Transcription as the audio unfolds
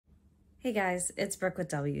Hey guys, it's Brooke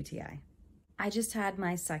with WTI. I just had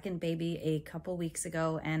my second baby a couple weeks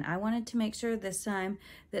ago and I wanted to make sure this time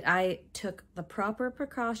that I took the proper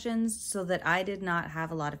precautions so that I did not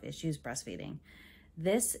have a lot of issues breastfeeding.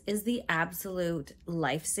 This is the absolute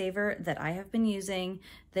lifesaver that I have been using.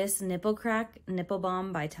 This Nipple Crack Nipple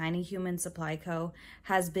Balm by Tiny Human Supply Co.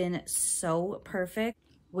 has been so perfect.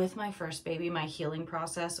 With my first baby, my healing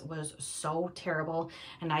process was so terrible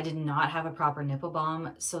and I did not have a proper nipple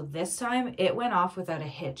balm. So this time it went off without a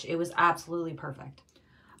hitch. It was absolutely perfect.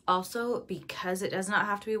 Also, because it does not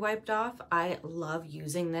have to be wiped off, I love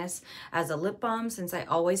using this as a lip balm since I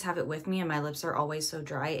always have it with me and my lips are always so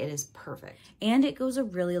dry. It is perfect. And it goes a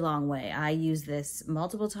really long way. I use this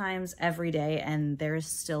multiple times every day and there's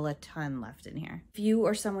still a ton left in here. If you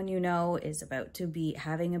or someone you know is about to be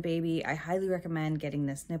having a baby, I highly recommend getting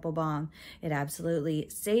this nipple balm. It absolutely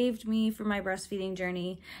saved me for my breastfeeding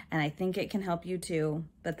journey and I think it can help you too,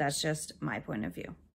 but that's just my point of view.